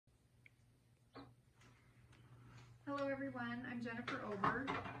Hello everyone, I'm Jennifer Oberg,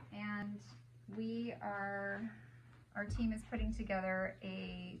 and our team is putting together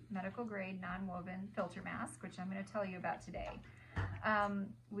a medical grade non-woven filter mask, which I'm going to tell you about today.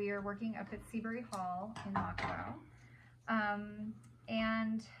 We are working up at Seabury Hall in Makawao.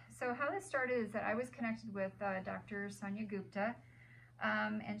 And so how this started is that I was connected with Dr. Sonia Gupta,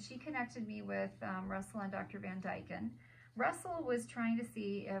 and she connected me with Russell and Dr. Van Dyken. Russell was trying to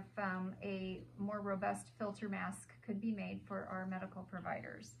see if a more robust filter mask could be made for our medical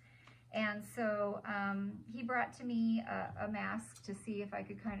providers. And so he brought to me a mask to see if I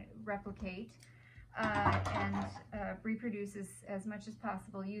could kind of replicate and reproduce as much as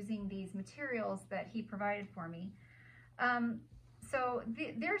possible using these materials that he provided for me.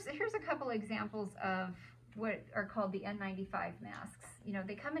 Here's a couple examples of what are called the N95 masks. You know,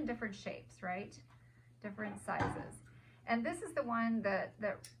 they come in different shapes, right? Different sizes. And this is the one that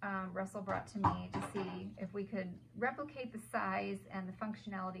Russell brought to me to see if we could replicate the size and the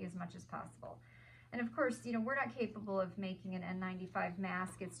functionality as much as possible. And of course, you know, we're not capable of making an N95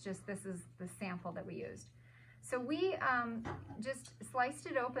 mask. It's just, this is the sample that we used. So we just sliced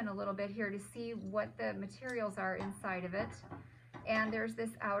it open a little bit here to see what the materials are inside of it. And there's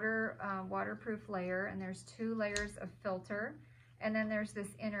this outer waterproof layer, and there's 2 layers of filter, and then there's this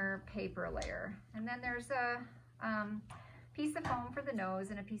inner paper layer. And then there's a piece of foam for the nose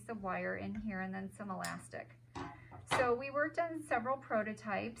and a piece of wire in here, and then some elastic. So we worked on several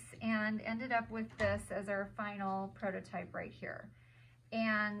prototypes and ended up with this as our final prototype right here.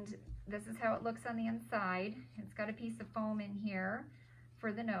 And this is how it looks on the inside. It's got a piece of foam in here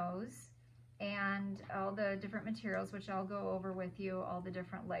for the nose and all the different materials, which I'll go over with you, all the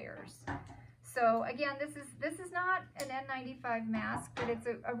different layers. So again, this is not an N95 mask, but it's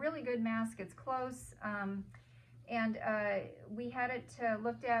a really good mask. It's close. And we had it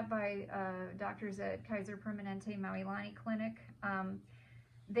looked at by doctors at Kaiser Permanente Maui Clinic.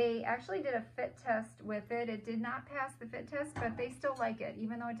 They actually did a fit test with it. It did not pass the fit test, but they still like it.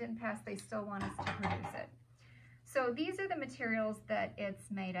 Even though it didn't pass, they still want us to produce it. So these are the materials that it's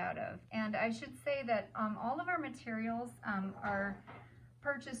made out of. And I should say that all of our materials are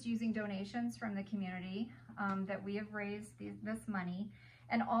purchased using donations from the community that we have raised this money.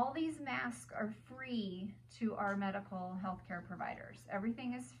 And all these masks are free to our medical healthcare providers.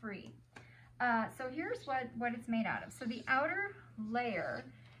 Everything is free. So here's what it's made out of. So the outer layer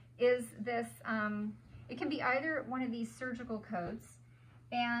is this, it can be either one of these surgical coats,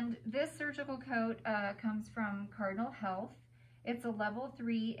 and this surgical coat comes from Cardinal Health. It's a level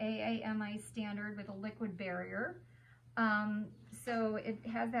 3 AAMI standard with a liquid barrier. So it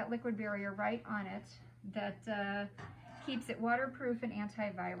has that liquid barrier right on it that keeps it waterproof and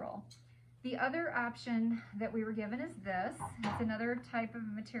antiviral. The other option that we were given is this. It's another type of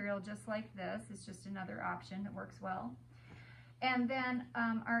material just like this. It's just another option that works well. And then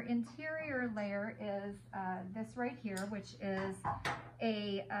our interior layer is this right here, which is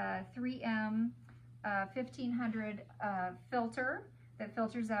a 3M 1500 filter that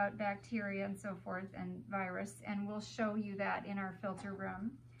filters out bacteria and so forth and virus, and we'll show you that in our filter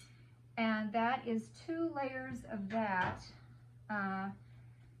room. And that is 2 layers of that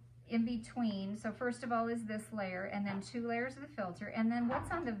in between. So first of all is this layer, and then 2 layers of the filter, and then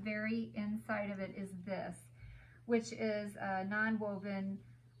what's on the very inside of it is this, which is non-woven,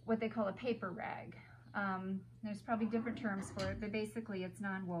 what they call a paper rag. There's probably different terms for it, but basically it's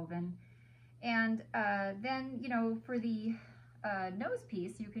non-woven. And then, you know, for the nose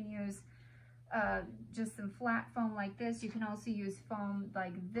piece, you can use just some flat foam like this. You can also use foam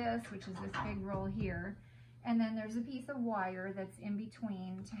like this, which is this big roll here. And then there's a piece of wire that's in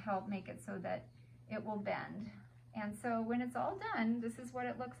between to help make it so that it will bend. And so when it's all done, this is what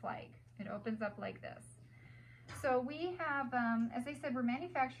it looks like. It opens up like this. So we have, as I said, we're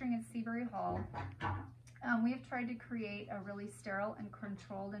manufacturing at Seabury Hall. We have tried to create a really sterile and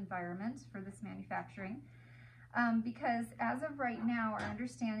controlled environment for this manufacturing. Because as of right now, our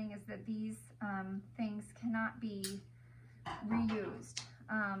understanding is that these things cannot be reused.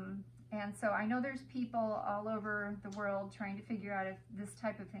 And so I know there's people all over the world trying to figure out if this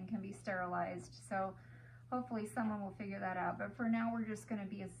type of thing can be sterilized. So hopefully someone will figure that out. But for now, we're just going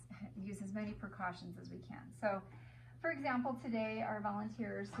to use as many precautions as we can. So for example, today our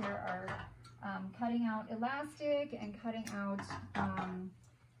volunteers here are cutting out elastic and cutting out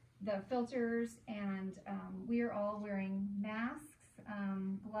the filters, and we are all wearing masks,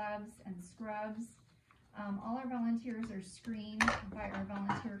 gloves, and scrubs. All our volunteers are screened by our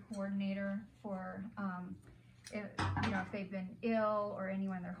volunteer coordinator for if they've been ill or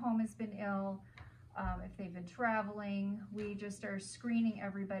anyone in their home has been ill, if they've been traveling. We just are screening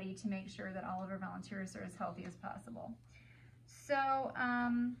everybody to make sure that all of our volunteers are as healthy as possible. So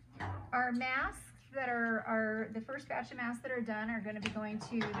our masks that are the first batch of masks that are done are going to be going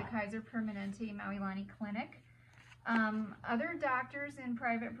to the Kaiser Permanente Maui Lani Clinic. Other doctors in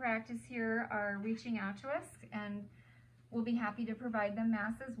private practice here are reaching out to us, and we'll be happy to provide them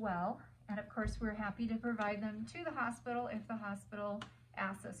masks as well. And of course, we're happy to provide them to the hospital if the hospital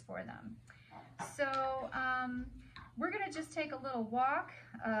asks us for them. So we're going to just take a little walk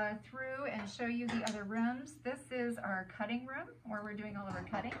through and show you the other rooms. This is our cutting room where we're doing all of our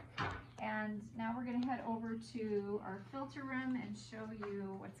cutting. And now we're going to head over to our filter room and show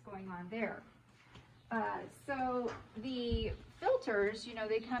you what's going on there. So the filters, you know,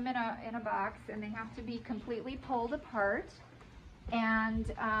 they come in a box and they have to be completely pulled apart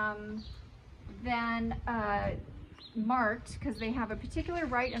and then marked, because they have a particular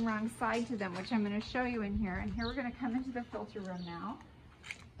right and wrong side to them, which I'm going to show you in here. And here we're going to come into the filter room now.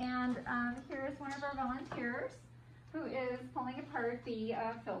 And here is one of our volunteers who is pulling apart the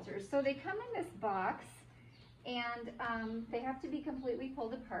filters. So they come in this box and they have to be completely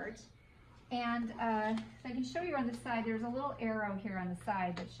pulled apart. And I can show you on the side, there's a little arrow here on the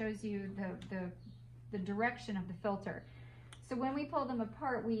side that shows you the direction of the filter. So when we pull them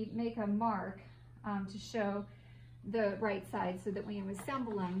apart, we make a mark to show the right side so that when we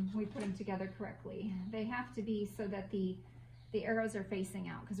assemble them, we put them together correctly. They have to be so that the arrows are facing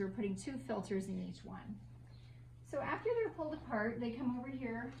out, because we're putting 2 filters in each one. So after they're pulled apart, they come over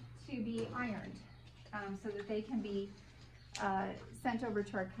here to be ironed so that they can be sent over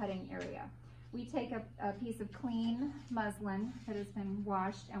to our cutting area. We take a piece of clean muslin that has been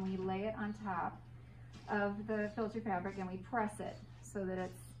washed and we lay it on top of the filter fabric and we press it so that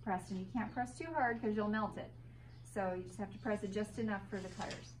it's pressed, and you can't press too hard because you'll melt it. So you just have to press it just enough for the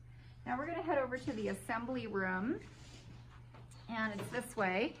cutters. Now we're going to head over to the assembly room, and it's this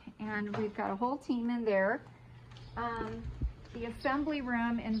way, and we've got a whole team in there. The assembly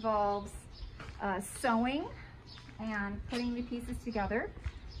room involves sewing and putting the pieces together,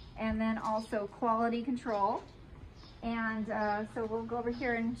 and then also quality control. And so we'll go over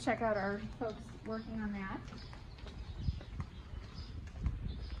here and check out our folks working on that.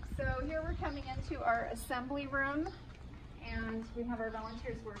 So here we're coming into our assembly room, and we have our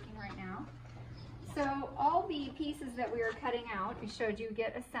volunteers working right now. So all the pieces that we are cutting out, we showed you,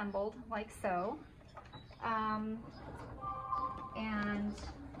 get assembled like so. And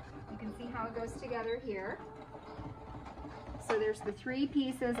you can see how it goes together here. So there's the 3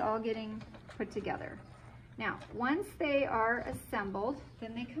 pieces all getting put together. Now, once they are assembled,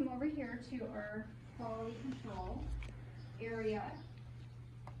 then they come over here to our quality control area.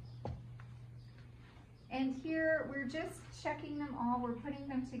 And here we're just checking them all, we're putting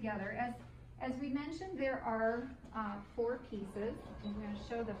them together. As we mentioned, there are 4 pieces. I'm going to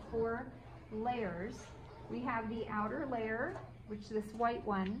show the 4 layers. We have the outer layer, which is this white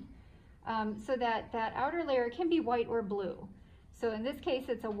one, so that outer layer can be white or blue. So in this case,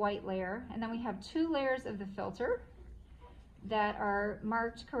 it's a white layer. And then we have 2 layers of the filter that are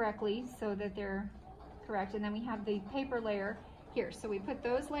marked correctly so that they're correct. And then we have the paper layer here. So we put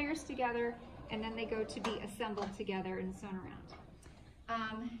those layers together, and then they go to be assembled together and sewn around.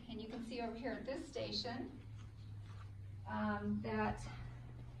 And you can see over here at this station that,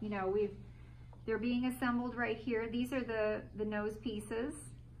 you know, they're being assembled right here. These are the nose pieces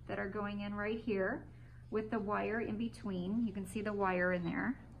that are going in right here with the wire in between. You can see the wire in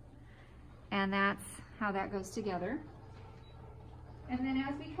there. And that's how that goes together. And then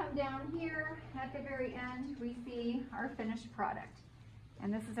as we come down here at the very end, we see our finished product.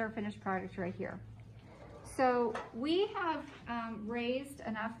 And this is our finished product right here. So we have raised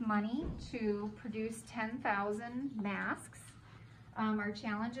enough money to produce 10,000 masks. Our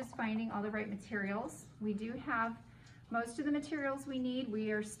challenge is finding all the right materials. We do have most of the materials we need.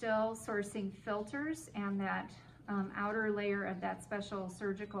 We are still sourcing filters and that outer layer of that special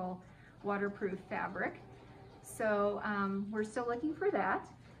surgical waterproof fabric. So we're still looking for that.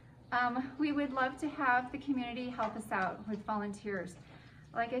 We would love to have the community help us out with volunteers.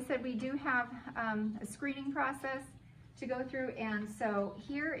 Like I said, we do have a screening process to go through, and so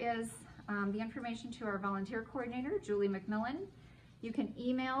here is the information to our volunteer coordinator, Julie McMillan. You can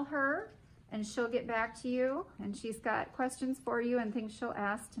email her and she'll get back to you, and she's got questions for you and things she'll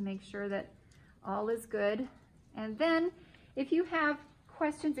ask to make sure that all is good. And then if you have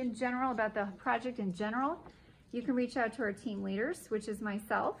questions in general about the project in general, you can reach out to our team leaders, which is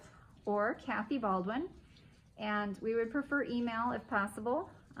myself or Kathy Baldwin. And we would prefer email if possible,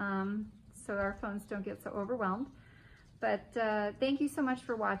 so our phones don't get so overwhelmed. But thank you so much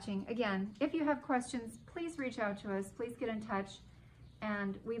for watching. Again, if you have questions, please reach out to us. Please get in touch.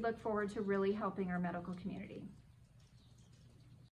 And we look forward to really helping our medical community.